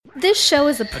This show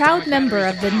is a proud member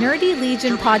of the Nerdy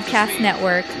Legion Podcast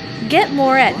Network. Get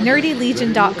more at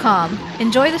nerdylegion.com.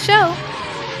 Enjoy the show!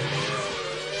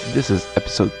 This is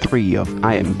episode 3 of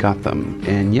I Am Gotham,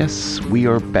 and yes, we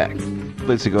are back.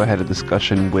 Let's go ahead a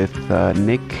discussion with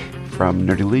Nick from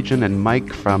Nerdy Legion and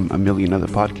Mike from a million other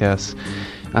podcasts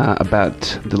about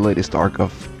the latest arc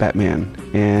of Batman.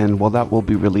 And while that will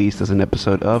be released as an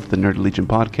episode of the Nerdy Legion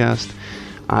podcast,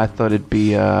 I thought it'd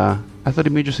be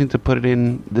interesting to put it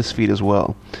in this feed as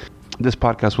well. This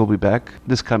podcast will be back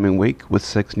this coming week with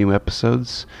 6 new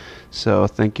episodes. So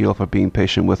thank you all for being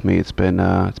patient with me. It's been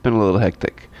a little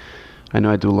hectic. I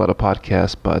know I do a lot of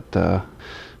podcasts, but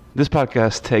this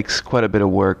podcast takes quite a bit of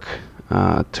work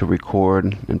to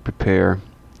record and prepare.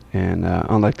 And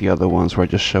unlike the other ones where I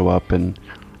just show up and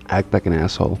act like an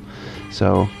asshole.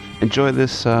 So enjoy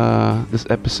this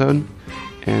episode.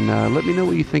 And let me know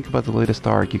what you think about the latest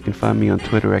arc. You can find me on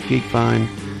Twitter at GeekVine,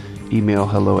 email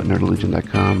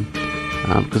hello@nerdylegion.com,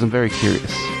 because I'm very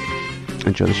curious.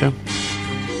 Enjoy the show.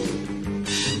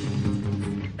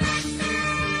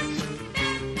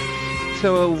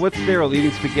 So what's Daryl,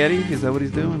 eating spaghetti? Is that what he's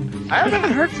doing? I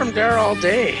haven't heard from Daryl all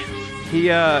day. He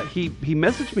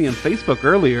messaged me on Facebook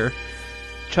earlier,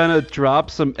 trying to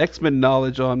drop some X-Men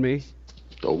knowledge on me.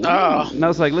 Oh. And I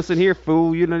was like, listen here,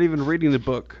 fool, you're not even reading the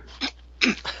book.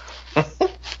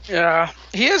 Yeah,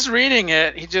 he is reading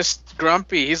it. He's just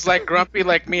grumpy. He's like grumpy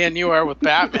like me and you are with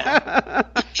Batman.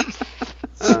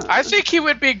 I think he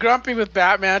would be grumpy with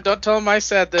Batman. Don't tell him I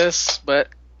said this, but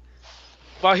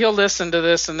well, he'll listen to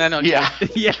this and then he'll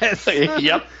Yes.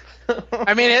 Yep.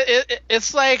 I mean,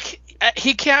 it's like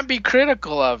he can't be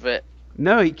critical of it.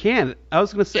 No, he can't. I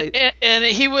was going to say... And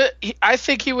I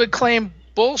think he would claim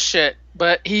bullshit,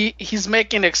 but he's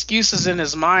making excuses in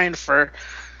his mind for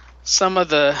some of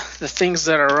the things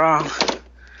that are wrong.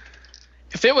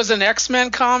 If it was an X-Men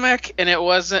comic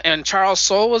and Charles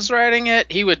Soule was writing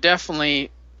it, he would definitely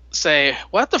say,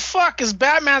 "What the fuck is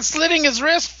Batman slitting his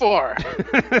wrist for?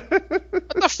 What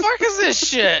the fuck is this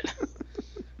shit?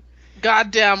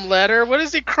 Goddamn letter. What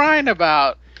is he crying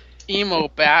about? Emo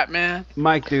Batman."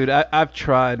 Mike, dude, I've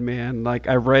tried, man. Like,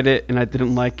 I read it and I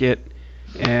didn't like it.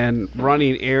 And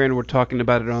Ronnie and Aaron were talking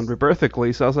about it on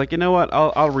Rebirthically, so I was like, you know what?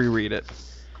 I'll reread it.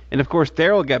 And of course,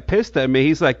 Daryl got pissed at me.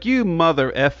 He's like, "You mother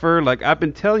effer! Like, I've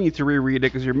been telling you to reread it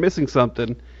because you're missing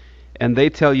something." And they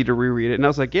tell you to reread it. And I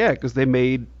was like, yeah, because they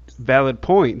made valid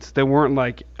points. They weren't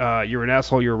like, "You're an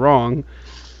asshole, you're wrong."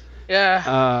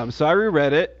 Yeah. So I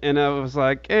reread it, and I was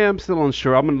like, hey, I'm still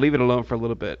unsure. I'm going to leave it alone for a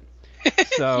little bit.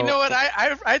 So, you know what?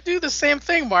 I do the same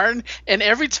thing, Martin. And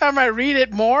every time I read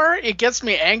it more, it gets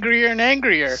me angrier and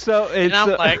angrier. And I'm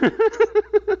like,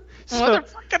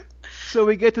 motherfucking... So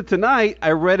we get to tonight.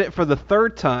 I read it for the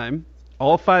 3rd time,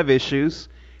 all 5 issues,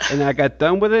 and I got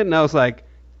done with it, and I was like,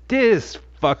 this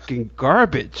fucking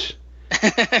garbage.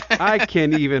 I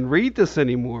can't even read this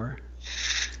anymore.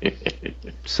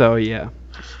 So, yeah.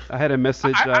 I had a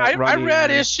message. I read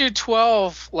issue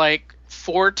 12 like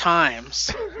 4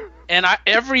 times, and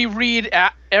every read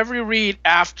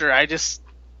after, I just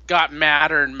got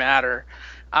madder and madder.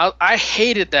 I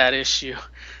hated that issue.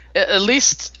 At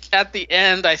least at the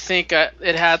end, I think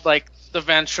it had like the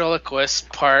ventriloquist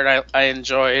part. I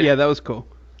enjoyed. Yeah, that was cool.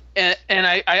 And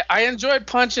I enjoyed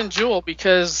Punch and Jewel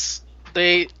because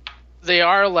they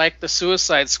are like the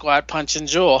Suicide Squad, Punch and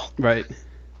Jewel. Right.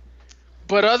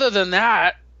 But other than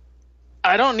that,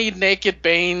 I don't need naked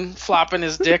Bane flopping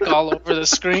his dick all over the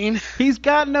screen. He's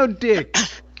got no dick.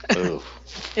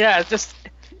 Yeah, just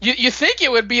you think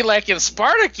it would be like in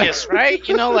Spartacus, right?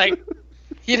 You know, like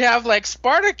he'd have like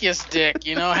Spartacus dick,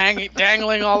 you know,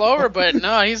 dangling all over, but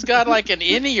no, he's got like an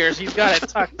innie, or he's got it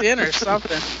tucked in or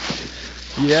something.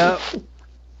 Yeah.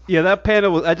 Yeah, that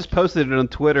panel was, I just posted it on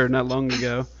Twitter not long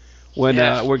ago when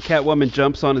where Catwoman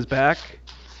jumps on his back.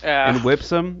 Yeah. And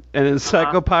whips him, and then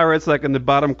Psycho Pirate's like in the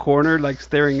bottom corner, like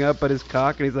staring up at his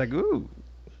cock, and he's like, "Ooh."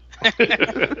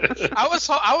 I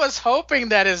was hoping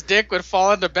that his dick would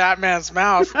fall into Batman's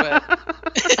mouth, but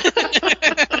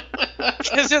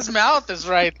because his mouth is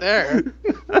right there.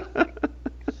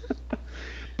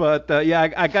 But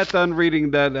yeah, I got done reading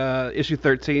that issue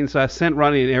 13, so I sent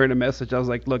Ronnie and Aaron a message. I was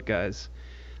like, "Look, guys,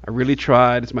 I really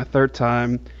tried. It's my 3rd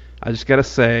time. I just gotta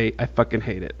say, I fucking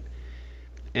hate it."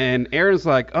 And Aaron's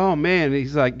like, "Oh, man."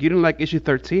 He's like, "You didn't like issue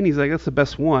 13?" He's like, "That's the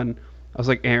best one." I was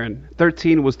like, "Aaron,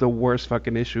 13 was the worst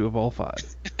fucking issue of all 5.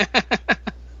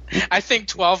 I think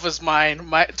 12 is mine.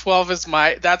 12 is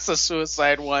that's a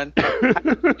suicide one.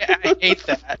 I hate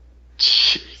that.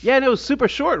 Yeah, and it was super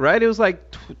short, right? It was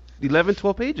like 11,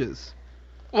 12 pages.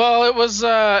 Well, it was,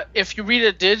 if you read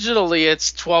it digitally,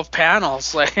 it's 12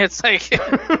 panels. Like, it's like...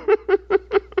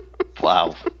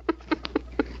 Wow.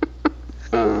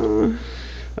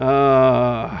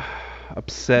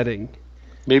 Upsetting.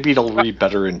 Maybe it'll read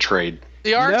better in trade.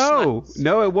 The art's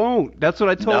No, it won't. That's what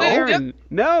I told Aaron.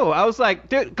 No, I was like,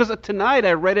 dude, because tonight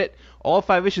I read it all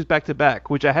 5 issues back to back,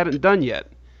 which I hadn't done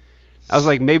yet. I was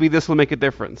like, maybe this will make a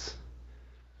difference.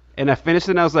 And I finished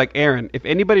it and I was like, Aaron, if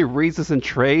anybody reads this in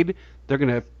trade, they're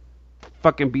going to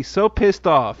fucking be so pissed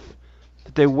off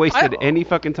that they wasted any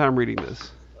fucking time reading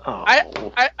this. Oh.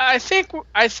 I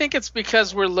think it's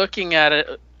because we're looking at it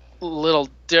a little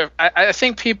different. I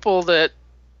think people that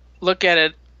look at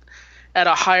it at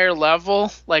a higher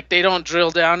level, like they don't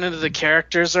drill down into the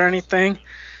characters or anything.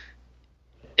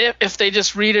 If they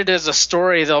just read it as a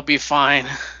story, they'll be fine.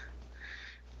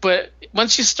 But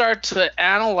once you start to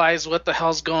analyze what the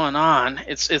hell's going on,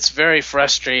 it's very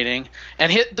frustrating.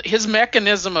 And his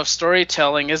mechanism of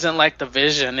storytelling isn't like the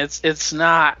Vision. It's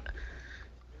not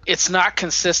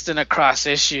consistent across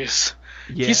issues.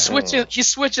 Yeah. He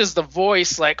switches the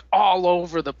voice like all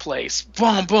over the place.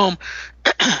 Boom, boom.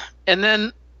 And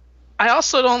then I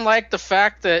also don't like the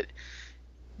fact that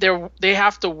they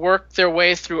have to work their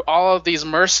way through all of these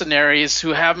mercenaries who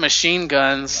have machine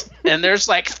guns, and there's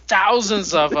like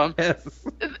thousands of them. Yes.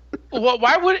 Well,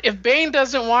 why would, if Bane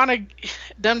doesn't want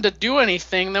them to do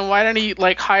anything, then why don't he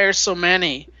like hire so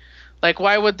many? Like,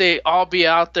 why would they all be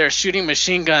out there shooting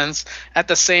machine guns at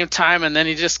the same time, and then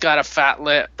he just got a fat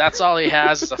lip? That's all he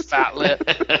has is a fat lip.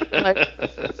 Like,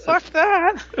 fuck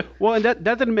that. Well, and that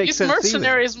didn't make sense. These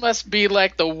mercenaries must be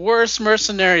like the worst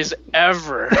mercenaries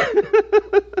ever.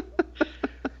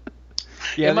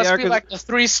 Yeah, it must be like the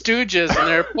Three Stooges, and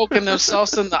they're poking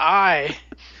themselves in the eye.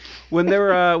 When they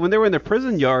were in the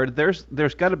prison yard,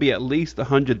 there's got to be at least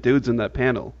 100 dudes in that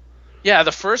panel. Yeah,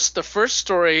 the first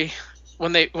story.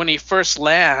 When he first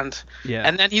land, yeah,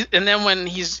 and then when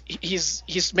he's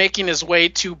making his way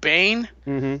to Bane,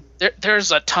 mm-hmm.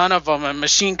 there's a ton of them, and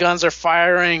machine guns are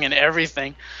firing and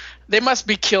everything. They must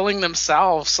be killing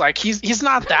themselves. Like he's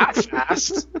not that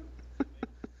fast.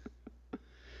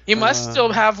 He must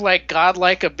still have like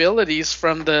godlike abilities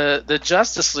from the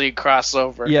Justice League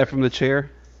crossover. Yeah, from the chair.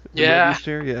 Yeah, Mobius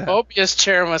chair, yeah. Mobius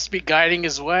chair must be guiding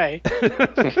his way.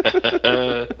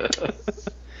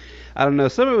 I don't know.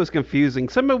 Some of it was confusing.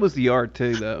 Some of it was the art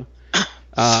too, though.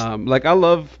 Like I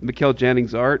love Mikkel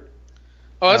Janning's art.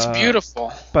 Oh, it's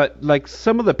beautiful. But like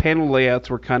some of the panel layouts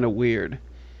were kind of weird.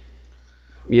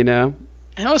 You know?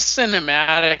 It was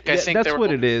cinematic. I think that's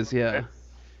what it is. Yeah.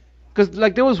 Because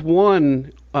like there was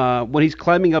one when he's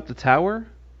climbing up the tower.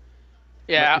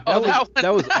 Yeah.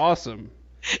 That was awesome.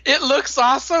 It looks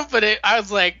awesome, but I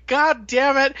was like, God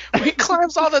damn it! He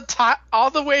climbs all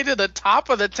the way to the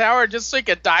top of the tower just so he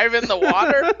could dive in the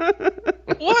water.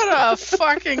 What a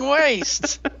fucking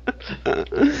waste!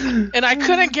 And I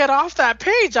couldn't get off that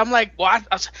page. I'm like, what?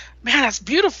 Man, that's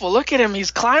beautiful. Look at him. He's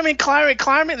climbing,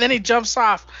 and then he jumps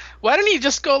off. Why didn't he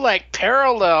just go like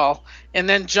parallel and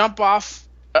then jump off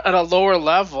at a lower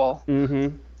level?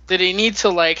 Mm-hmm. Did he need to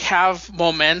like have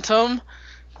momentum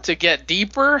to get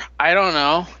deeper? I don't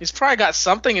know. He's probably got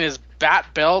something in his bat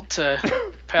belt to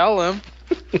repel him.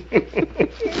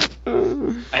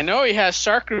 I know he has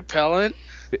shark repellent.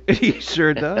 He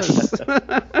sure does.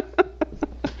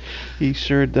 He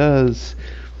sure does.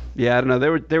 Yeah, I don't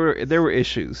know. There were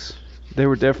issues. There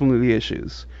were definitely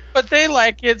issues. But they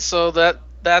like it, so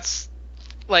that's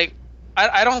like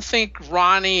I don't think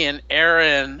Ronnie and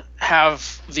Aaron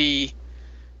have the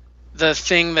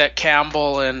thing that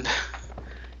Campbell and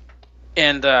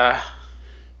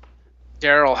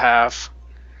Daryl have.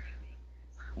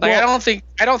 Like, well,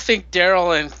 I don't think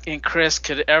Daryl and Chris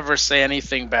could ever say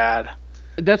anything bad.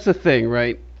 That's the thing,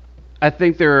 right? I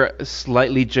think they're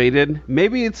slightly jaded.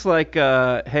 Maybe it's like,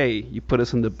 hey, you put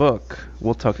us in the book,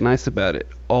 we'll talk nice about it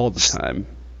all the time.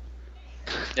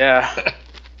 Yeah.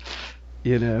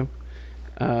 You know?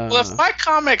 Well, if my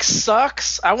comic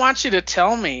sucks, I want you to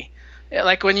tell me.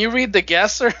 Like when you read The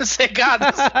Guesser and say, God,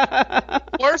 this is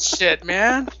horse shit,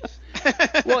 man.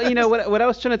 Well, you know, what I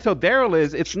was trying to tell Daryl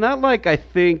is it's not like I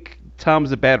think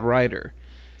Tom's a bad writer.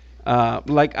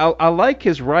 Like I like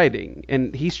his writing,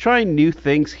 and he's trying new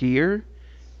things here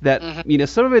that, mm-hmm. you know,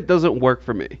 some of it doesn't work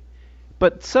for me,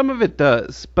 but some of it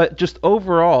does. But just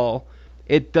overall,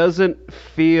 it doesn't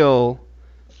feel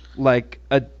like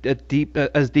as deep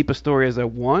a story as I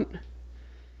want.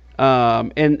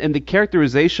 And the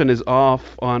characterization is off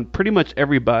on pretty much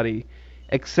everybody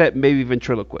except maybe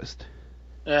Ventriloquist.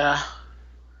 Yeah.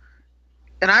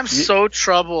 And I'm so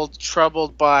troubled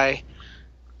by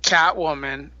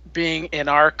Catwoman being in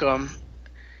Arkham.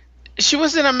 She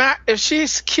was in if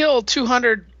she's killed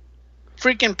 200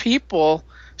 freaking people,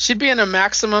 she'd be in a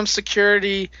maximum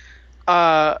security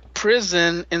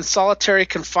prison in solitary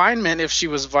confinement if she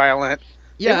was violent.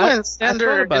 Yeah, they wouldn't send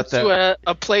her into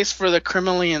a place for the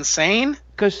criminally insane.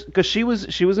 Because she was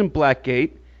in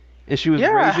Blackgate, and she was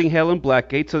raising hell in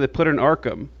Blackgate, so they put her in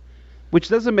Arkham, which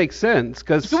doesn't make sense.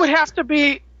 Because you would have to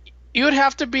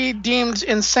be deemed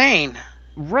insane,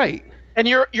 right? And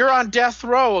you're on death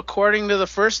row according to the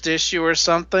first issue or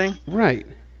something, right?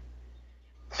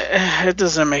 It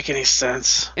doesn't make any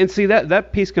sense. And see,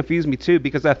 that piece confused me too,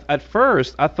 because at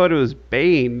first I thought it was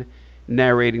Bane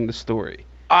narrating the story.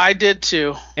 I did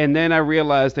too. And then I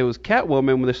realized it was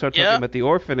Catwoman when they started talking about the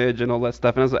orphanage and all that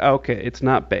stuff, and I was like, okay, it's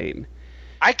not Bane.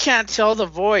 I can't tell the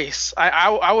voice.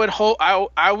 I would hope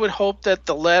that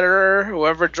the letterer,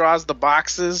 whoever draws the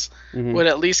boxes, would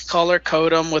at least color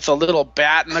code them with a little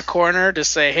bat in the corner to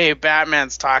say, "Hey,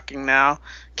 Batman's talking now,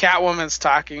 Catwoman's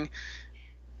talking,"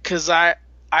 because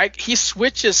he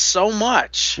switches so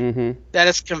much that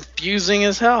it's confusing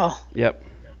as hell. Yep,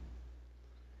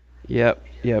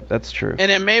 that's true. And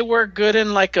it may work good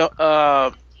in like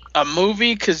a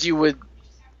movie because you would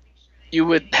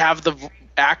have the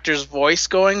actor's voice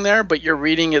going there, but you're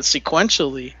reading it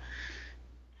sequentially.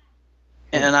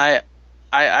 And I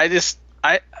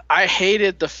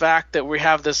hated the fact that we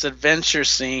have this adventure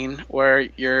scene where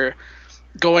you're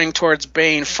going towards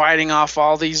Bane, fighting off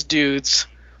all these dudes,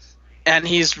 and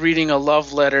he's reading a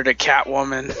love letter to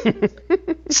Catwoman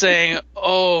saying,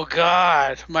 "Oh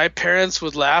God, my parents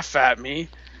would laugh at me.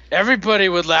 Everybody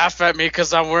would laugh at me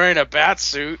because I'm wearing a bat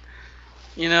suit."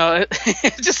 You know,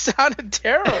 it just sounded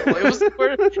terrible.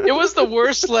 It was the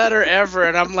worst letter ever.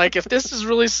 And I'm like, if this is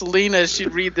really Selena,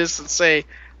 she'd read this and say,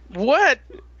 "What?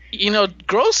 You know,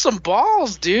 grow some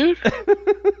balls, dude.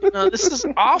 You know, this is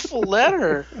an awful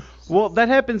letter." Well, that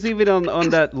happens even on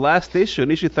that last issue,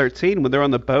 in issue 13, when they're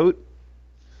on the boat.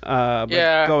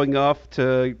 Going off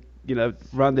to,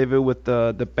 rendezvous with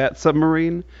the Bat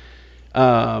submarine.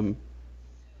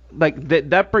 Like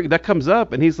that comes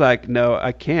up, and he's like, "No,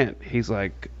 I can't." He's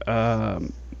like,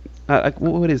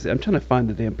 "What is it?" I'm trying to find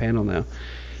the damn panel now.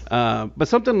 But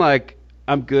something like,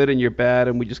 "I'm good and you're bad,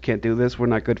 and we just can't do this. We're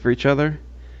not good for each other."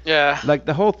 Yeah. Like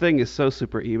the whole thing is so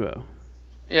super emo.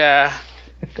 Yeah.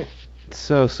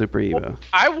 So super emo. Well,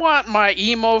 I want my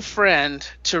emo friend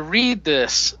to read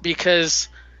this, because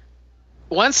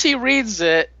once he reads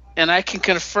it and I can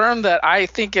confirm that I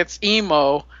think it's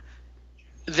emo,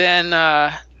 then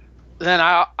I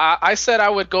said I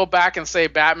would go back and say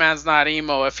Batman's not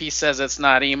emo if he says it's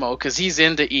not emo, because he's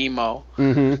into emo.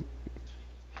 I'm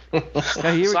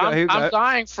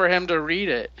dying for him to read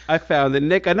it. I found it.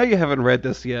 Nick, I know you haven't read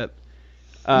this yet.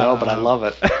 No, but I love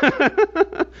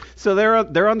it. So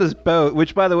they're on this boat,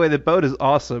 which, by the way, the boat is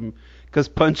awesome because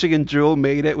Punching and Jewel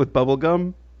made it with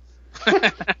bubblegum.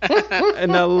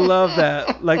 And I love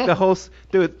that. Like the whole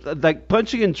dude, like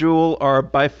Punching and Jewel are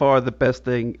by far the best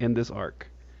thing in this arc.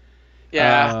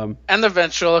 Yeah, and the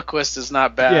ventriloquist is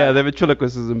not bad. Yeah, the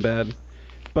ventriloquist isn't bad.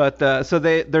 But so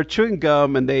they're chewing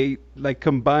gum, and they like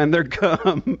combine their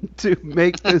gum to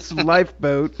make this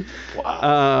lifeboat.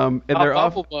 Wow. And they're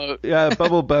off. Boat. Yeah,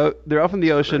 bubble boat. They're off in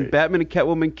the ocean. Great. Batman and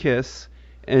Catwoman kiss,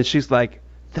 and she's like,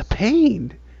 "The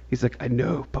pain." He's like, "I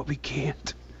know, but we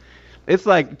can't." It's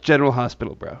like General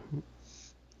Hospital, bro.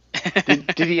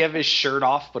 Did he have his shirt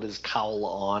off but his cowl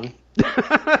on?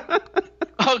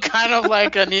 Oh, kind of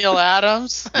like a Neil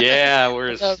Adams. Yeah, where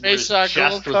his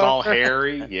chest was all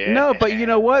hairy. Yeah. No, but you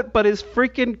know what? But his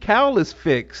freaking cowl is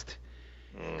fixed.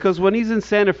 Because when he's in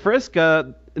Santa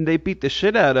Frisca and they beat the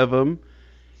shit out of him,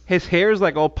 his hair's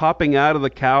like all popping out of the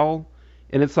cowl,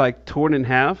 and it's like torn in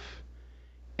half.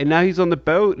 And now he's on the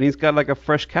boat and he's got like a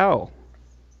fresh cowl.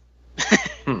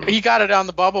 He got it on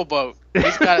the bubble boat.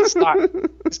 He's got a stock.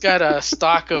 He's got a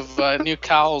stock of new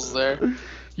cowls there.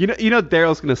 You know,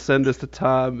 Daryl's gonna send this to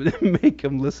Tom and make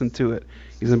him listen to it.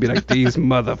 He's gonna be like, "These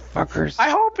motherfuckers." I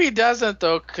hope he doesn't,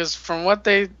 though, because from what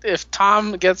if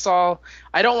Tom gets all,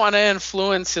 I don't want to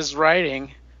influence his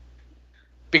writing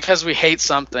because we hate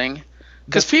something.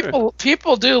 Because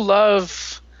people do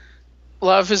love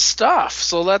his stuff,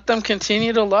 so let them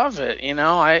continue to love it. You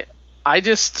know, I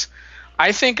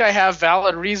think I have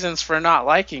valid reasons for not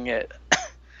liking it.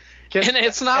 And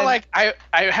it's not like I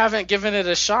haven't given it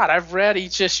a shot. I've read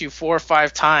each issue 4 or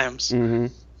 5 times. Mm-hmm.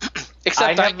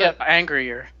 Except I get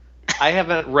angrier. I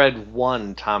haven't read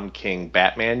one Tom King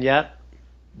Batman yet,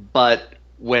 but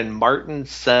when Martin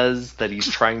says that he's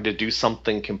trying to do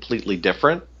something completely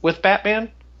different with Batman,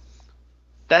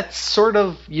 that's sort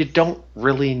of, you don't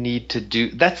really need to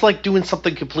do. That's like doing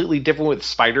something completely different with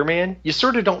Spider-Man. You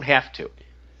sort of don't have to.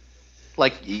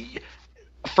 Like,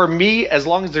 for me, as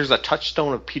long as there's a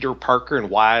touchstone of Peter Parker and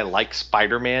why I like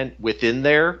Spider-Man within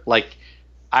there, like,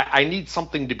 I need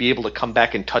something to be able to come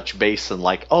back and touch base and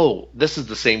like, oh, this is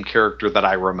the same character that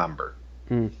I remember.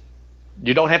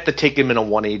 You don't have to take him in a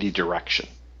 180 direction.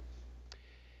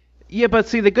 Yeah, but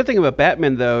see, the good thing about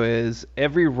Batman, though, is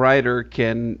every writer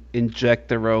can inject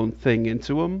their own thing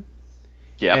into him.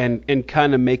 Yeah. And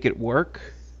kind of make it work.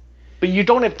 But you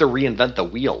don't have to reinvent the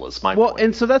wheel, is my point. Well,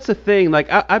 and so that's the thing. Like,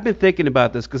 I've been thinking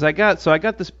about this because I got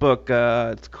this book.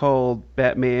 It's called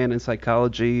Batman and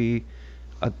Psychology,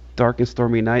 A Dark and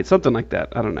Stormy Night, something like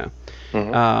that. I don't know.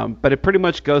 But it pretty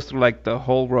much goes through like the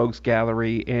whole Rogues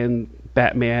Gallery and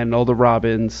Batman, all the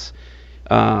Robins.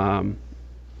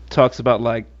 Talks about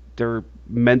like their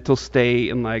mental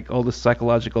state and like all the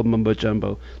psychological mumbo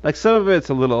jumbo. Like some of it's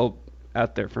a little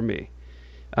out there for me.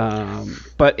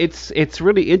 But it's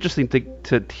really interesting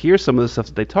to hear some of the stuff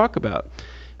that they talk about.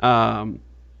 And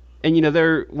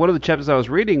one of the chapters I was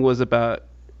reading was about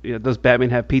does Batman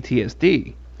have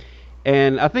PTSD?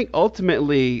 And I think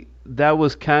ultimately that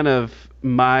was kind of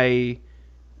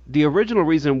the original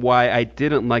reason why I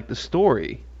didn't like the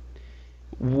story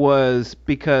was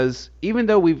because even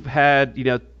though we've had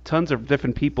tons of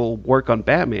different people work on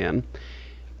Batman,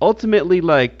 ultimately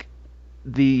like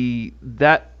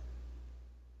that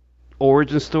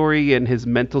origin story and his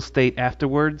mental state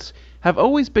afterwards have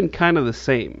always been kind of the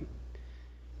same,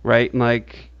 right?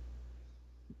 Like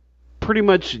pretty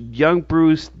much young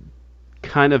Bruce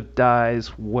kind of dies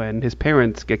when his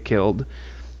parents get killed,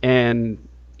 and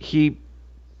he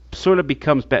sort of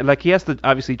becomes like he has to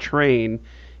obviously train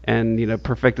and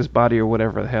perfect his body or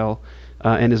whatever the hell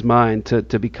in his mind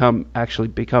to become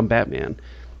Batman.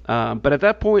 But at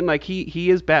that point, like he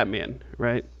is Batman,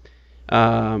 right?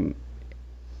 And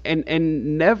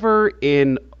never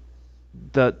in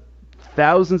the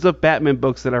thousands of Batman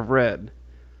books that I've read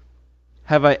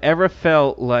have I ever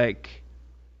felt like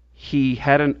he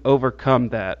hadn't overcome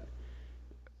that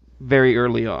very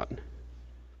early on.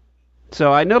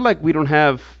 So I know like we don't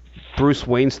have Bruce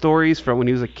Wayne stories from when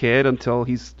he was a kid until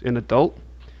he's an adult,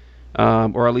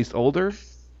 or at least older.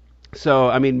 So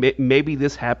I mean, maybe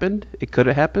this happened. It could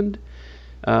have happened.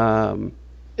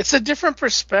 It's a different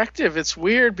perspective. It's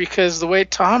weird because the way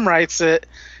Tom writes it,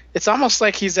 it's almost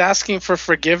like he's asking for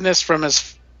forgiveness from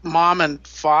his mom and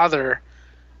father,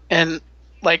 and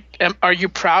like, are you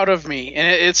proud of me? And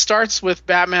it starts with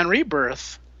Batman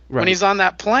Rebirth when he's on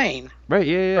that plane. Right.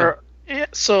 Yeah.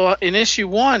 So in issue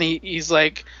 1, he's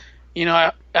like,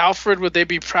 Alfred, would they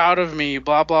be proud of me?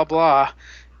 Blah blah blah,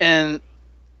 and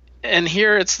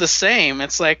here it's the same.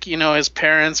 It's like his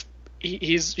parents.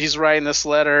 He's writing this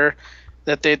letter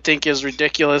that they think is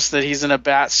ridiculous, that he's in a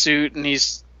bat suit and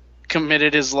he's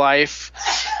committed his life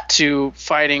to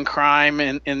fighting crime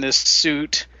in this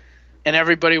suit, and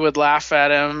everybody would laugh at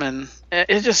him, and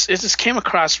it just came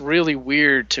across really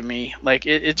weird to me. Like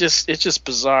it's just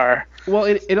bizarre. Well,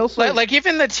 it also like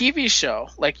even the TV show,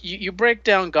 like you break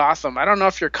down Gotham. I don't know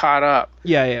if you're caught up.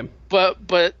 Yeah, I am.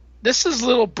 But this is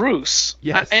little Bruce.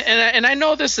 Yes. And I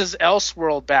know this is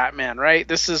Elseworld Batman, right?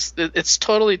 It's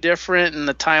totally different and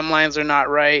the timelines are not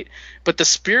right, but the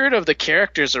spirit of the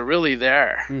characters are really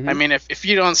there. Mm-hmm. I mean, if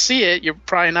you don't see it, you're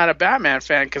probably not a Batman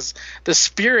fan because the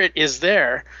spirit is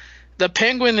there. The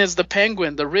Penguin is the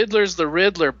Penguin, the Riddler's the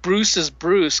Riddler, Bruce is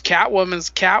Bruce,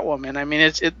 Catwoman's Catwoman. I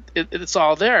mean, it's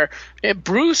all there.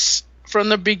 Bruce, from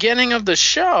the beginning of the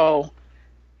show,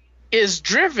 is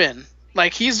driven.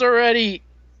 Like he is already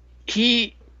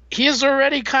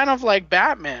kind of like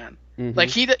Batman. Mm-hmm. Like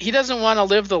he doesn't want to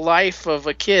live the life of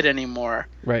a kid anymore.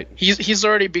 Right. He's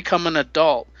already become an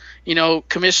adult.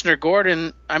 Commissioner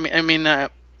Gordon.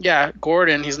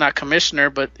 Gordon. He's not commissioner,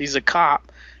 but he's a cop.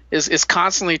 Is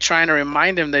constantly trying to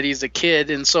remind him that he's a kid,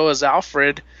 and so is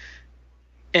Alfred.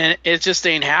 And it just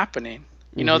ain't happening.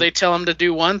 Mm-hmm. They tell him to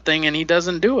do one thing and he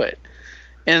doesn't do it,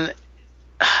 and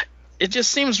it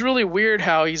just seems really weird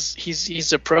how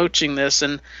he's approaching this,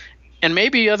 and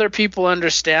maybe other people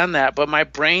understand that, but my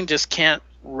brain just can't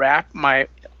wrap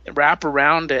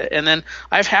around it. And then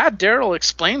I've had Daryl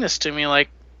explain this to me like,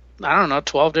 I don't know,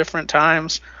 12 different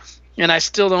times, and I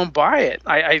still don't buy it.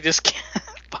 I just can't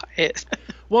buy it.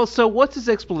 Well, so what's his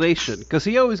explanation? Because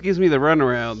he always gives me the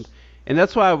runaround, and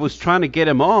that's why I was trying to get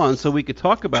him on so we could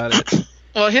talk about it.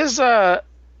 Well, his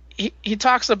he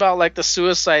talks about like the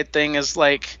suicide thing is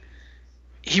like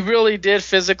he really did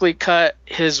physically cut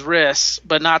his wrists,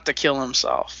 but not to kill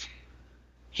himself.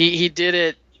 He did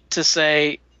it to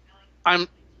say,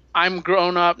 I'm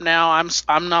grown up now.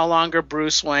 I'm no longer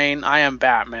Bruce Wayne. I am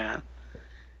Batman.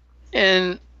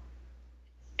 And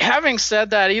having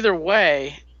said that, either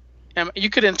way, you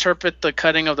could interpret the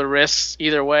cutting of the wrists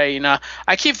either way.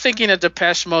 I keep thinking of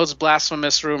Depeche Mode's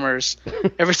 "Blasphemous Rumors."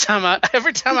 Every time I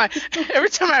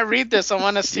read this, I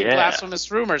want to see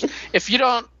 "Blasphemous Rumors." If you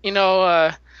don't,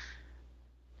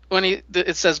 when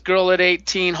it says "girl at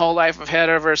 18, whole life ahead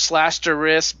of her, slashed her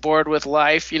wrist, bored with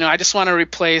life." I just want to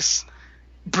replace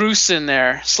Bruce in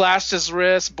there, slashed his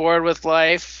wrist, bored with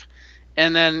life,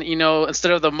 and then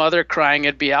instead of the mother crying,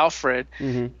 it'd be Alfred,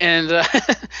 and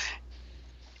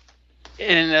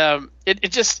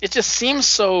it just seems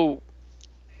so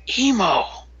emo.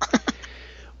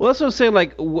 Well, that's what I'm saying.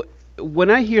 Like when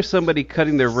I hear somebody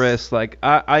cutting their wrist, like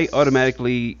I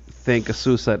automatically think a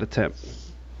suicide attempt.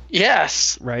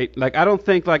 Yes. Right. Like I don't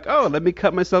think like, oh, let me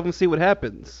cut myself and see what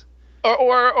happens.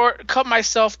 Or cut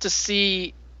myself to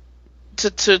see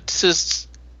to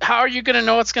how are you going to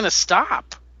know it's going to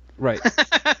stop? Right.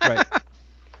 Right.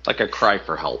 Like a cry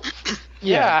for help.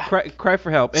 Yeah. Cry for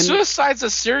help. And suicide's a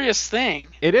serious thing.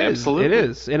 It is. Absolutely. It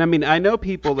is. And I mean, I know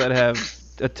people that have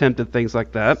attempted things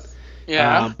like that.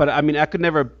 Yeah. But I mean, I could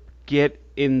never get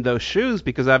in those shoes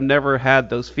because I've never had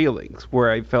those feelings where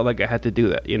I felt like I had to do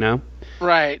that,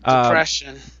 Right.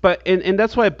 Depression. But and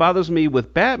that's why it bothers me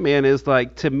with Batman is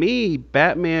like, to me,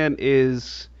 Batman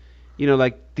is,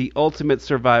 like the ultimate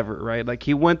survivor, right? Like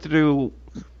he went through,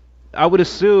 I would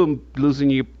assume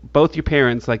losing both your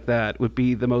parents like that would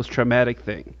be the most traumatic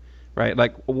thing, right?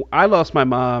 Like I lost my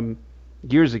mom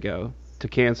years ago to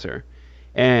cancer,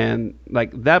 and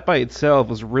like that by itself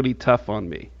was really tough on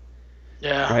me.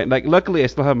 Yeah. Right. Like luckily I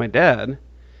still have my dad,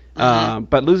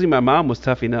 but losing my mom was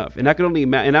tough enough, and I could only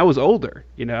imagine. And I was older,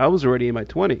 I was already in my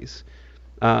 20s.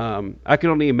 I could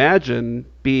only imagine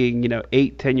being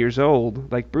 8-10 years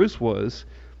old like Bruce was,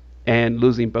 and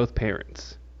losing both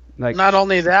parents. Like, not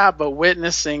only that, but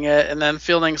witnessing it and then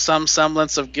feeling some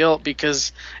semblance of guilt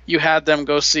because you had them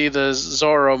go see the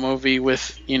Zorro movie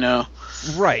with,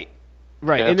 Right.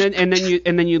 Right. Yeah.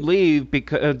 And then you leave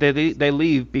because they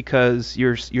leave because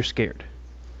you're scared.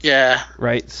 Yeah.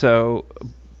 Right. So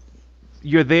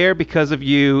you're there because of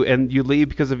you, and you leave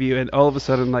because of you, and all of a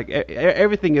sudden, like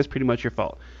everything is pretty much your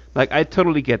fault. Like I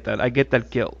totally get that. I get that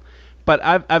guilt, but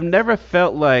I've never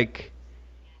felt like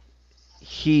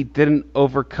he didn't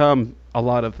overcome a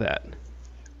lot of that.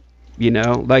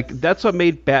 Like that's what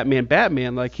made Batman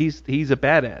Batman. Like he's a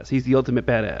badass. He's the ultimate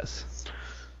badass.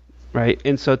 Right?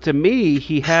 And so to me,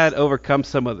 he had overcome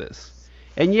some of this.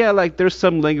 And yeah, like there's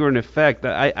some lingering effect.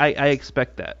 I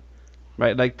expect that.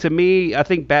 Right? Like to me, I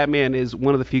think Batman is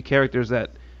one of the few characters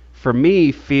that for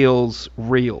me feels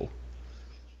real.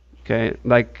 Okay?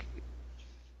 Like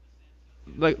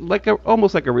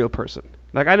almost like a real person.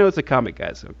 Like I know it's a comic,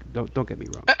 guys, so don't get me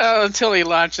wrong. Until he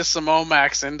launches some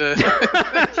OMAX into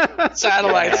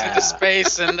satellites into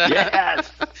space and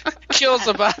kills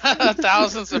about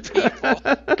thousands of people.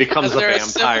 Becomes a they're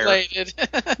vampire. Assimilated.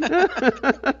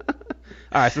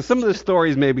 All right, so some of the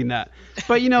stories maybe not,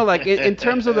 but like in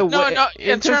terms of the way,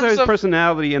 in terms of his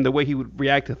personality and the way he would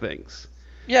react to things.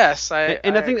 Yes, I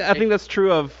think that's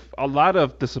true of a lot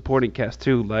of the supporting cast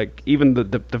too. Like even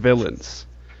the villains.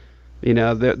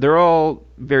 They're all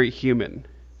very human,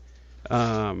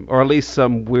 or at least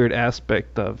some weird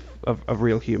aspect of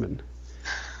real human.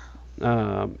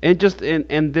 And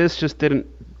this just didn't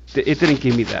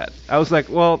give me that. I was like,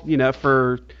 well,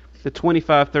 for the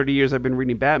 25, 30 years I've been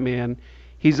reading Batman,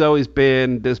 he's always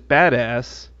been this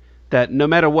badass that no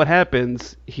matter what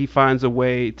happens, he finds a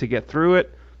way to get through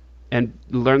it and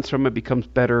learns from it, becomes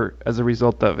better as a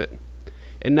result of it.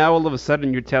 And now all of a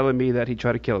sudden you're telling me that he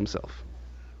tried to kill himself.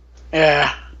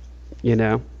 Yeah.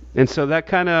 And so that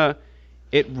kind of,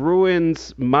 it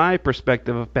ruins my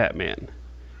perspective of Batman.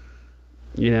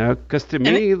 Because to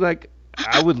me, like,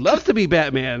 I would love to be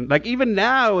Batman. Like, even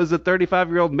now, as a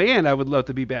 35-year-old man, I would love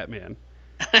to be Batman.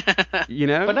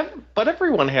 But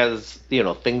everyone has,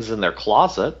 things in their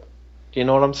closet. You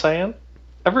know what I'm saying?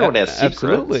 Everyone has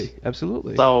secrets.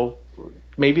 Absolutely. So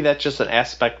maybe that's just an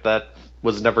aspect that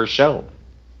was never shown.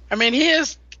 I mean, he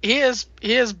is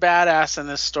badass in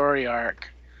this story arc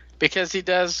because he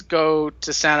does go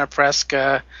to Santa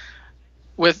Presca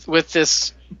with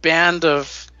this band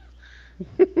of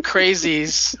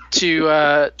crazies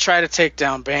to try to take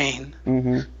down Bane.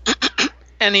 Mm-hmm.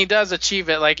 And he does achieve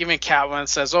it. Like even Catwoman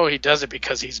says, "Oh, he does it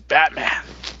because he's Batman."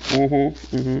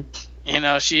 Mm-hmm.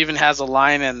 Mm-hmm. She even has a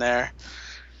line in there.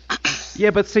 Yeah,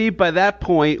 but see, by that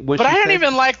point, but I don't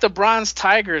even like the Bronze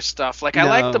Tiger stuff. Like, no.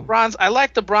 I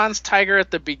like the Bronze Tiger at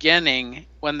the beginning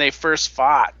when they first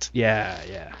fought.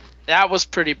 Yeah. That was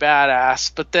pretty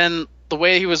badass. But then the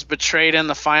way he was betrayed in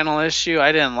the final issue,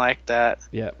 I didn't like that.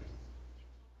 Yeah.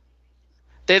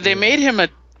 They made him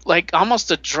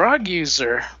almost a drug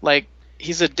user. Like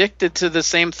he's addicted to the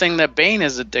same thing that Bane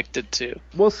is addicted to.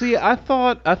 Well, see, I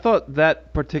thought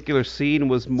that particular scene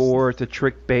was more to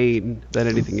trick Bane than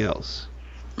anything else.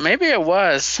 Maybe it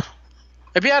was.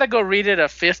 Maybe I ought to go read it a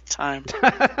fifth time.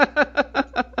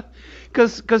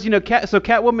 Because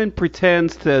Catwoman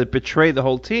pretends to betray the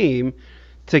whole team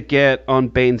to get on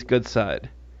Bane's good side,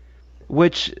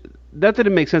 which that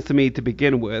didn't make sense to me to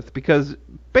begin with, because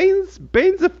Bane's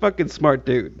a fucking smart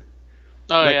dude.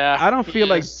 Oh, yeah. I don't feel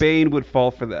like Bane would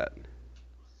fall for that.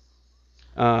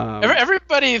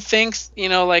 Everybody thinks,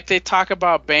 like they talk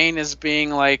about Bane as being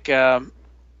like a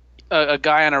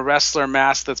guy in a wrestler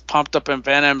mask that's pumped up in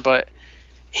venom, but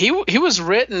he was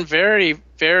written very,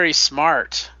 very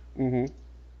smart. Mm-hmm.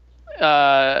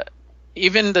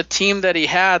 Even the team that he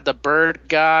had, the Bird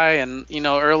guy, and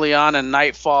early on in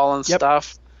Nightfall and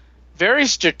stuff, very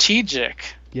strategic.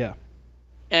 Yeah.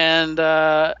 And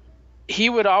he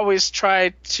would always try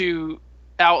to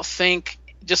outthink,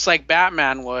 just like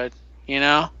Batman would,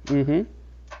 Mm-hmm.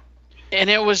 And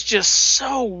it was just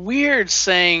so weird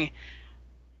saying,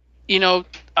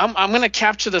 I'm going to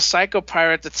capture the Psycho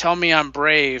Pirate to tell me I'm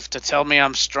brave, to tell me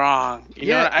I'm strong.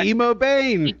 Emo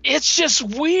Bane. It's just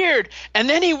weird. And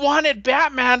then he wanted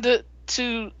Batman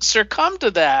to succumb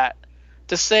to that,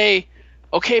 to say,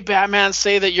 okay, Batman,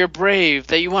 say that you're brave,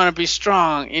 that you want to be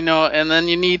strong, and then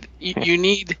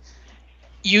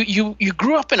you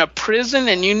grew up in a prison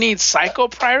and you need Psycho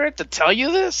Pirate to tell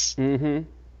you this? Mm-hmm.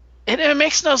 It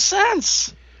makes no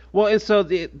sense. Well, and so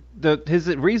his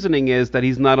reasoning is that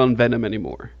he's not on Venom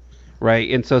anymore, right?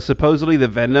 And so supposedly the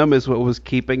Venom is what was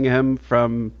keeping him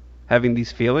from having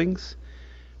these feelings.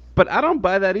 But I don't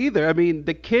buy that either. I mean,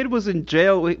 the kid was in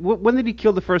jail. When did he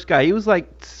kill the first guy? He was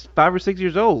like 5 or 6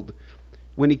 years old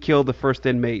when he killed the first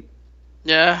inmate.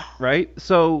 Yeah. Right?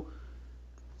 So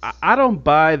I don't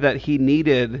buy that he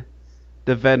needed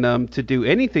the Venom to do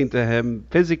anything to him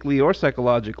physically or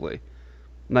psychologically.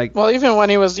 Well, even when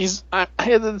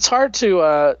it's hard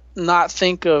to not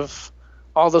think of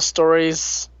all the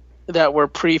stories that were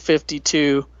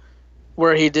pre-52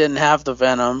 where he didn't have the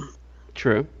Venom.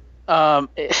 True.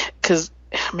 Because,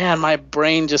 man, my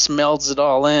brain just melds it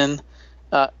all in.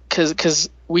 Because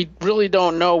we really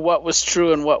don't know what was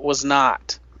true and what was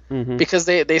not. Mm-hmm. Because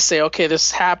they say, okay, this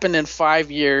happened in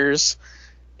 5 years,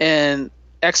 and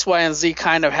X, Y, and Z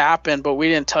kind of happened, but we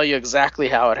didn't tell you exactly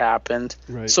how it happened.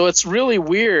 Right. So it's really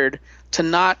weird to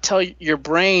not tell your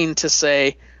brain to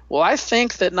say, well, I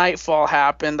think that Nightfall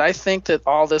happened. I think that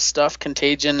all this stuff,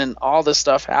 Contagion and all this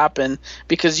stuff happened,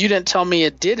 because you didn't tell me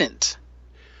it didn't.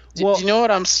 Do you know what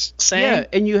I'm saying? Yeah,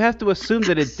 and you have to assume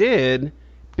that it did,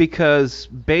 because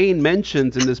Bane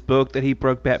mentions in this book that he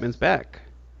broke Batman's back.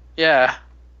 Yeah.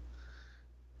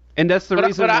 And that's the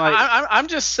reason why... I'm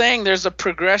just saying there's a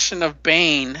progression of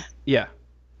Bane. Yeah.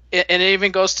 And it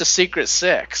even goes to Secret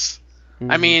Six.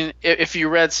 Mm-hmm. I mean, if you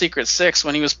read Secret Six,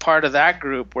 when he was part of that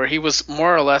group, where he was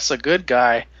more or less a good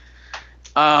guy,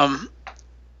 how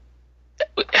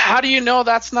do you know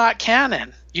that's not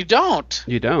canon? You don't.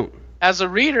 You don't. As a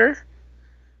reader,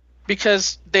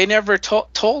 because they never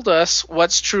told us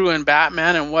what's true in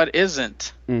Batman and what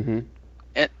isn't. Mm-hmm.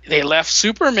 And they left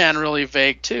Superman really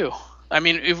vague, too. I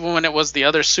mean, even when it was the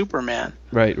other Superman.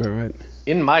 Right.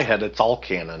 In my head, it's all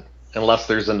canon, unless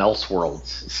there's an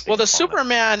Elseworlds. Well, the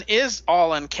Superman is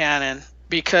all in canon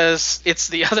because it's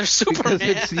the other Superman.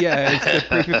 Because it's the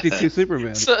pre-52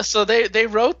 Superman. So they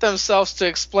wrote themselves to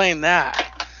explain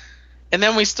that. And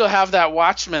then we still have that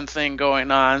Watchmen thing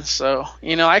going on. So,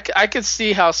 I could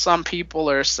see how some people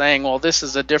are saying, well, this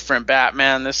is a different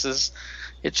Batman. It's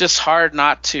just hard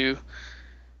not to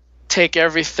take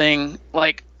everything.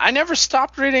 Like, I never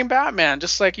stopped reading Batman,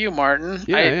 just like you, Martin.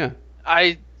 Yeah.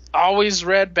 I always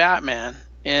read Batman,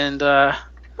 and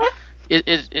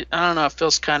it I don't know, it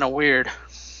feels kind of weird.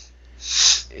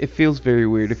 It feels very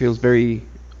weird. It feels very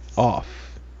off.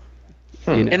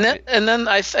 And then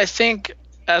I think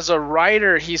as a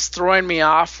writer, he's throwing me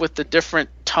off with the different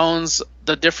tones,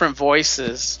 the different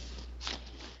voices.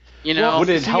 Would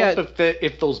it help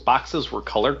if those boxes were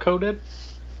color coded?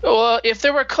 Well, if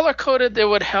they were color coded, they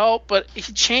would help. But he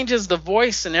changes the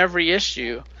voice in every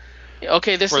issue.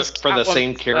 Okay, this is for the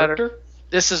same character. Letter.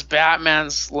 This is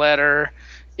Batman's letter.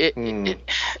 And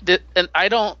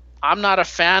I'm not a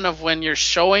fan of when you're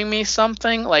showing me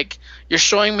something, like you're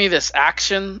showing me this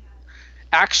action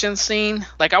scene.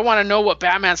 Like, I want to know what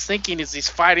Batman's thinking as he's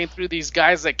fighting through these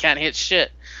guys that can't hit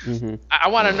shit. Mm-hmm. I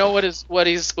want to know what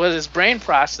his brain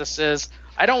process is.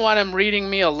 I don't want him reading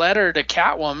me a letter to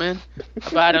Catwoman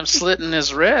about him slitting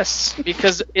his wrists,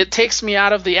 because it takes me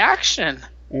out of the action.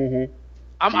 Mm-hmm.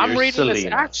 I'm reading this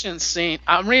action scene.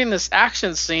 I'm reading this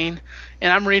action scene,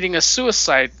 and I'm reading a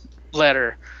suicide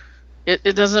letter.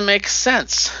 It doesn't make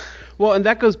sense. Well, and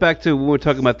that goes back to when we're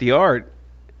talking about the art.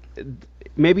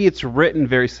 Maybe it's written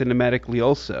very cinematically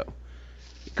also.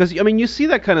 Because, I mean, you see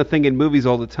that kind of thing in movies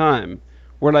all the time,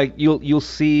 where, like, you'll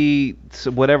see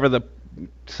whatever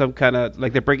some kind of,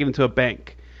 like, they're breaking into a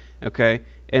bank, okay?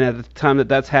 And at the time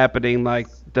that's happening, like,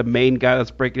 the main guy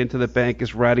that's breaking into the bank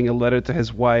is writing a letter to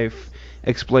his wife,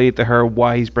 explaining to her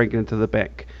why he's breaking into the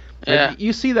bank. Yeah. Like,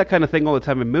 you see that kind of thing all the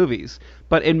time in movies.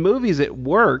 But in movies, it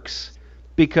works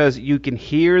because you can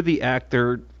hear the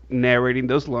actor narrating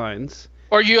those lines.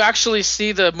 Or you actually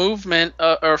see the movement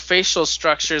or facial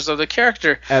structures of the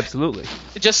character. Absolutely.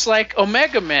 Just like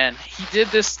Omega Man. He did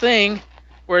this thing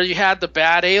where you had the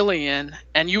bad alien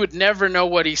and you would never know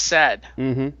what he said.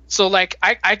 Mm-hmm. So, like,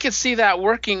 I could see that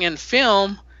working in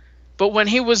film, but when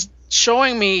he was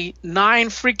showing me 9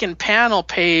 freaking panel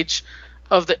page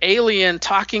of the alien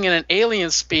talking in an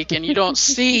alien speak and you don't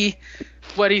see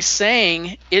what he's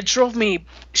saying, it drove me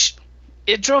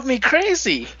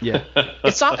crazy. Yeah.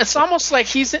 It's almost like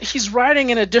he's writing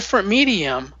in a different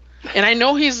medium. And I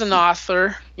know he's an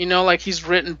author, like he's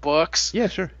written books. Yeah,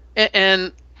 sure.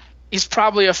 And he's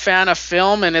probably a fan of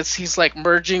film, and he's like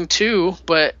merging too,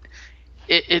 but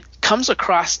it comes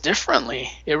across differently.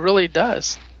 It really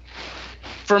does.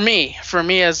 For me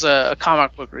as a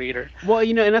comic book reader. Well,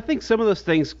 and I think some of those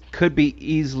things could be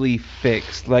easily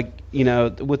fixed. Like,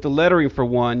 with the lettering for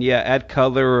one, add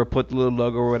color or put the little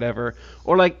logo or whatever.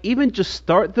 Or, like, even just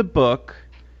start the book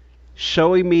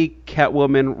showing me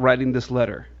Catwoman writing this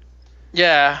letter.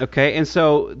 Yeah. Okay, and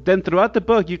so then throughout the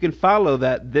book, you can follow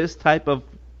that this type of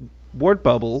word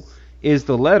bubble is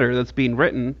the letter that's being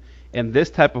written, and this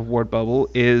type of word bubble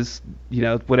is,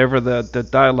 whatever the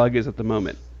dialogue is at the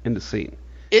moment in the scene.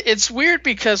 It's weird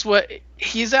because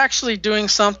he's actually doing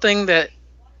something that,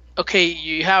 okay,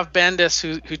 you have Bendis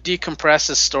who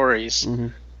decompresses stories. Mm-hmm.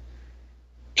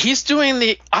 He's doing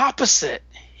the opposite.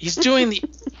 He's doing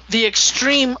the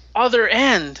extreme other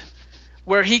end,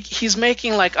 where he's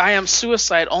making like I Am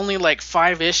Suicide only like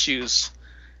 5 issues,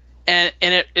 and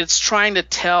it's trying to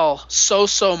tell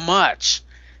so much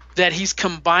that he's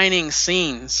combining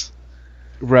scenes.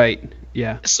 Right.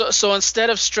 Yeah. So instead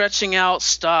of stretching out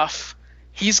stuff,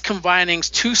 he's combining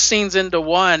 2 scenes into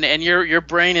one, and your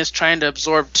brain is trying to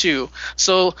absorb 2.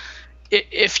 So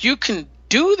if you can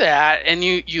do that and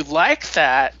you like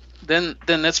that, then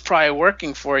it's probably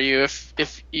working for you.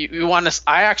 If you want to,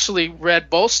 I actually read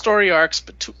both story arcs.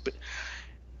 But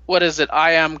what is it?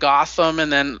 I Am Gotham,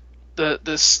 and then I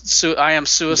Am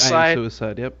Suicide. I Am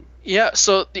Suicide. Yep. Yeah.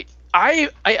 So I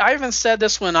even said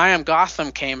this when I Am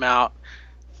Gotham came out,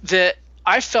 that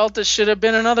I felt it should have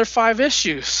been another 5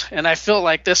 issues, and I felt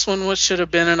like this one should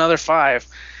have been another 5.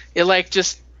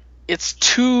 It's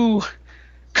too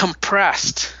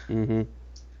compressed. Mm-hmm.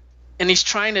 And he's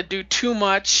trying to do too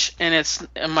much, and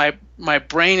my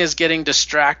brain is getting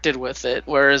distracted with it,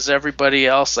 whereas everybody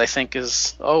else, I think,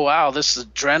 is, oh wow, this is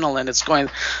adrenaline. It's going.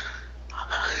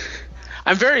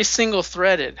 I'm very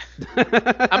single-threaded.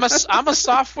 I'm a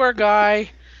software guy,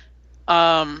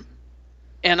 and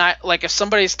I like if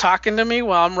somebody's talking to me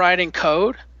while I'm writing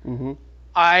code, mm-hmm.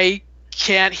 I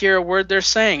can't hear a word they're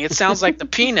saying. It sounds like the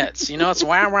Peanuts, it's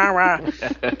wah wah wah.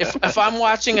 If I'm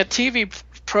watching a TV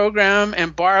program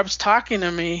and Barb's talking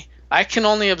to me, I can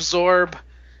only absorb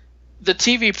the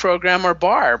TV program or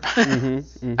Barb. Mm-hmm,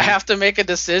 mm-hmm. I have to make a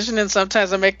decision, and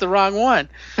sometimes I make the wrong one.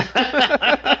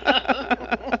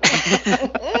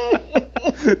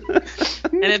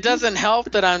 And it doesn't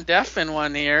help that I'm deaf in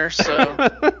one ear, so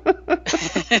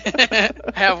I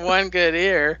have one good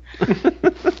ear.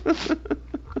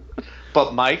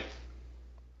 But Mike,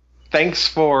 thanks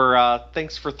for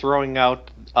throwing out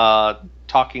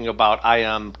talking about I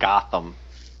Am Gotham,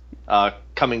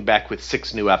 coming back with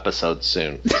 6 new episodes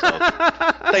soon. So,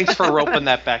 thanks for roping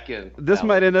that back in. This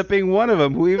might end up being one of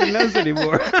them. Who even knows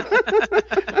anymore?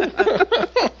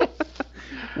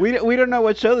 We don't know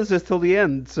what show this is till the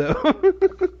end, so.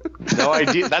 No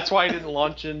idea. That's why I didn't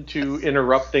launch into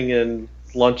interrupting and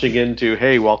launching into,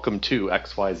 hey, welcome to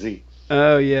XYZ.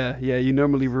 Oh, yeah. You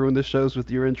normally ruin the shows with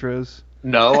your intros.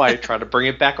 No, I try to bring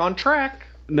it back on track.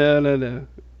 No.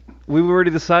 We've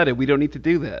already decided we don't need to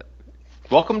do that.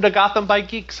 Welcome to Gotham by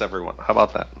Geeks, everyone. How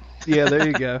about that? Yeah, there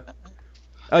you go.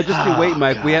 Just you wait,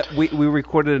 Mike. We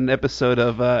recorded an episode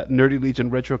of Nerdy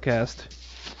Legion Retrocast.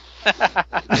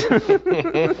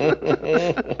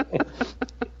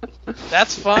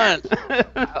 That's fun.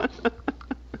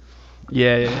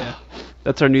 Yeah.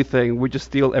 That's our new thing. We just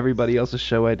steal everybody else's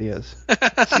show ideas.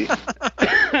 See,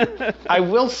 I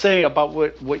will say about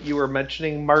what you were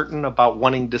mentioning, Martin, about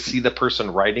wanting to see the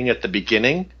person writing at the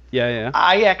beginning. Yeah.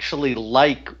 I actually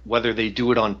like whether they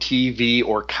do it on TV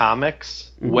or comics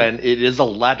when it is a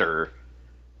letter,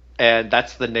 and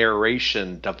that's the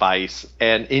narration device,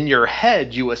 and in your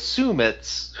head you assume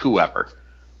it's whoever,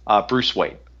 Bruce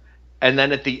Wayne, and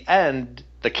then at the end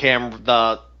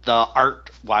the art.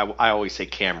 Well, I always say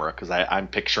camera because I'm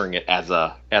picturing it as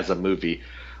a movie.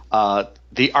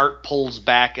 The art pulls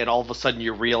back, and all of a sudden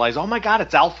you realize, oh my God,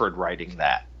 it's Alfred writing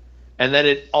that. And then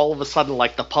it all of a sudden,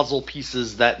 like the puzzle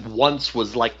pieces that once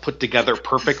was like put together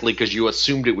perfectly because you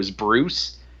assumed it was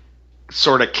Bruce,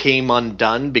 sort of came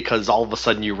undone because all of a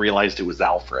sudden you realized it was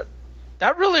Alfred.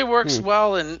 That really works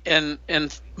well in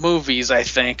movies, I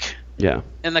think. Yeah.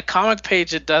 In the comic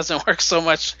page, it doesn't work so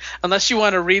much unless you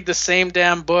want to read the same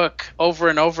damn book over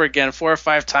and over again 4 or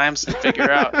 5 times and figure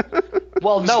out.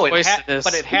 Well, no,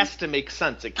 but it has to make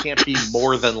sense. It can't be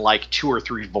more than like 2 or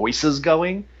 3 voices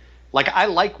going. Like, I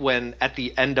like when at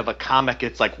the end of a comic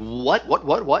it's like, what?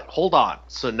 Hold on.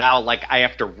 So now, like, I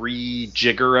have to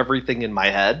rejigger everything in my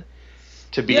head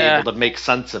to be able to make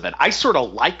sense of it. I sort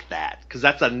of like that because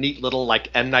that's a neat little, like,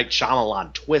 M. Night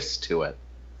Shyamalan twist to it.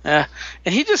 Yeah,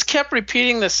 and he just kept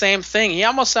repeating the same thing. He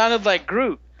almost sounded like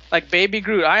Groot, like Baby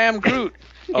Groot. I am Groot.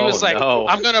 He was like, no.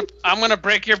 I'm gonna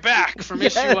break your back from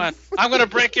issue 1. I'm gonna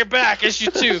break your back,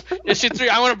 issue 2, issue 3.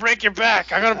 I'm gonna break your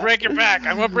back. I'm gonna break your back.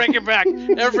 I'm gonna break your back.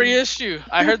 Every issue,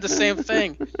 I heard the same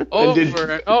thing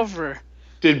over and over.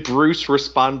 Did Bruce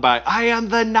respond by, I am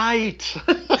the knight,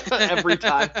 every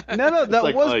time? No,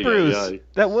 that was Bruce.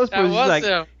 That was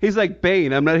Bruce. He's like,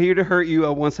 Bane, I'm not here to hurt you. I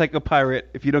want Psycho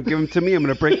Pirate. If you don't give him to me, I'm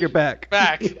going to break your back.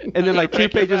 And then like 2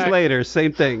 pages later,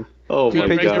 same thing. Oh, 2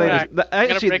 pages later. I'm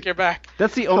going to break your back.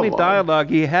 That's the only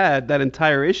dialogue he had that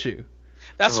entire issue.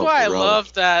 That's why I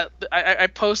love that. I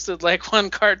posted like one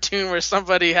cartoon where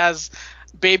somebody has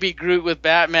Baby Groot with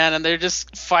Batman, and they're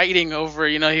just fighting over,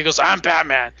 he goes, I'm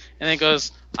Batman, and then he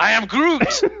goes, I am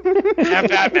Groot. I'm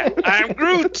Batman. I am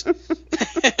Groot.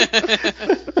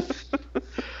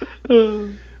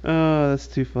 Oh, that's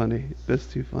too funny.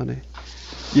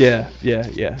 Yeah.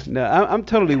 No, I'm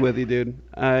totally with you, dude.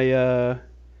 I've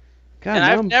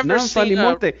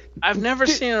never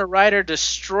seen a writer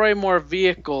destroy more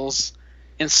vehicles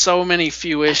in so many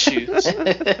few issues.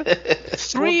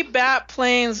 3 bat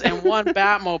planes and 1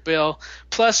 Batmobile,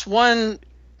 plus 1.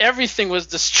 Everything was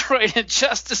destroyed in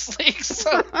Justice League.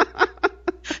 So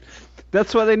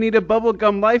that's why they need a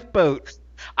bubblegum lifeboat.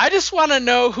 I just want to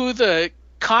know who the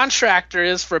contractor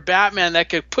is for Batman that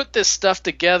could put this stuff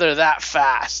together that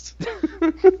fast.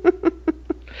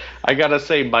 I gotta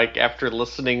say, Mike, after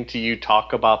listening to you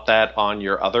talk about that on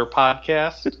your other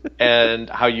podcast and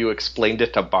how you explained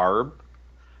it to Barb,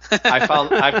 I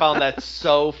found that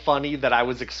so funny that I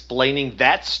was explaining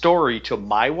that story to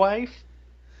my wife,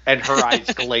 and her eyes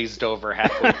glazed over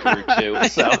halfway through too.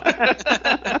 So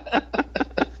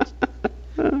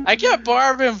I get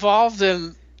Barb involved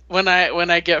in when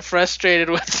I get frustrated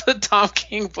with the Tom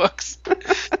King books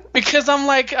because I'm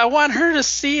like, I want her to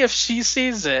see if she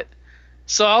sees it.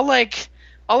 So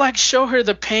I'll show her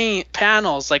the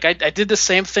panels. Like I did the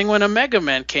same thing when Omega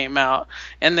Man came out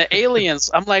and the aliens.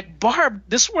 I'm like, Barb,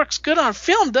 this works good on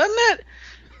film, doesn't it?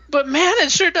 But man,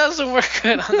 it sure doesn't work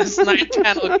good on this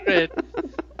 9-panel grid.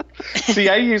 See,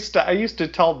 I used to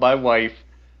tell my wife,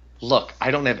 look,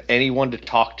 I don't have anyone to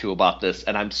talk to about this,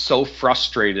 and I'm so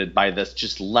frustrated by this.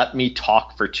 Just let me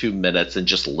talk for 2 minutes and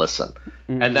just listen.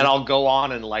 Mm-hmm. And then I'll go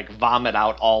on and like vomit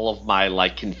out all of my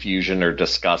like confusion or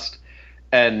disgust.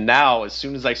 And now, as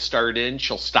soon as I start in,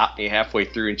 she'll stop me halfway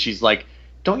through, and she's like,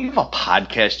 don't you have a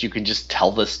podcast you can just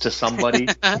tell this to somebody?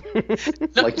 All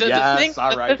right,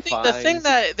 fine. The thing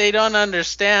that they don't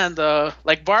understand, though,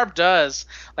 like Barb does,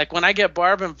 like when I get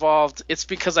Barb involved, it's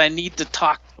because I need to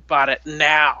talk about it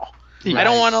now. Right. I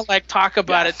don't want to like talk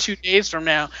about it 2 days from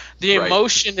now. The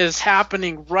emotion is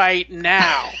happening right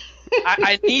now.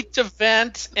 I need to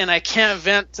vent, and I can't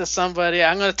vent to somebody.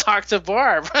 I'm going to talk to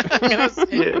Barb. I'm going to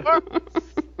say Barb.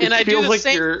 And I do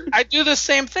the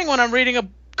same thing when I'm reading a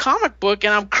comic book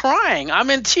and I'm crying. I'm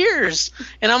in tears.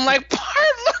 And I'm like, Barb,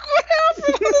 look what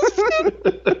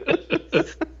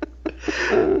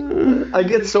happened. I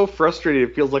get so frustrated.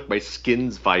 It feels like my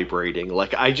skin's vibrating.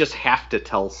 Like I just have to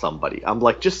tell somebody. I'm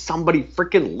like, just somebody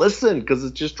freaking listen, because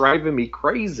it's just driving me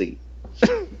crazy.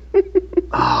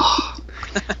 Oh.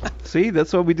 See,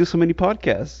 that's why we do so many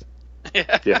podcasts.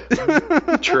 Yeah.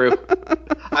 True.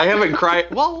 I haven't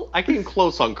cried. Well, I came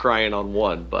close on crying on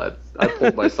one, but I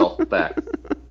pulled myself back.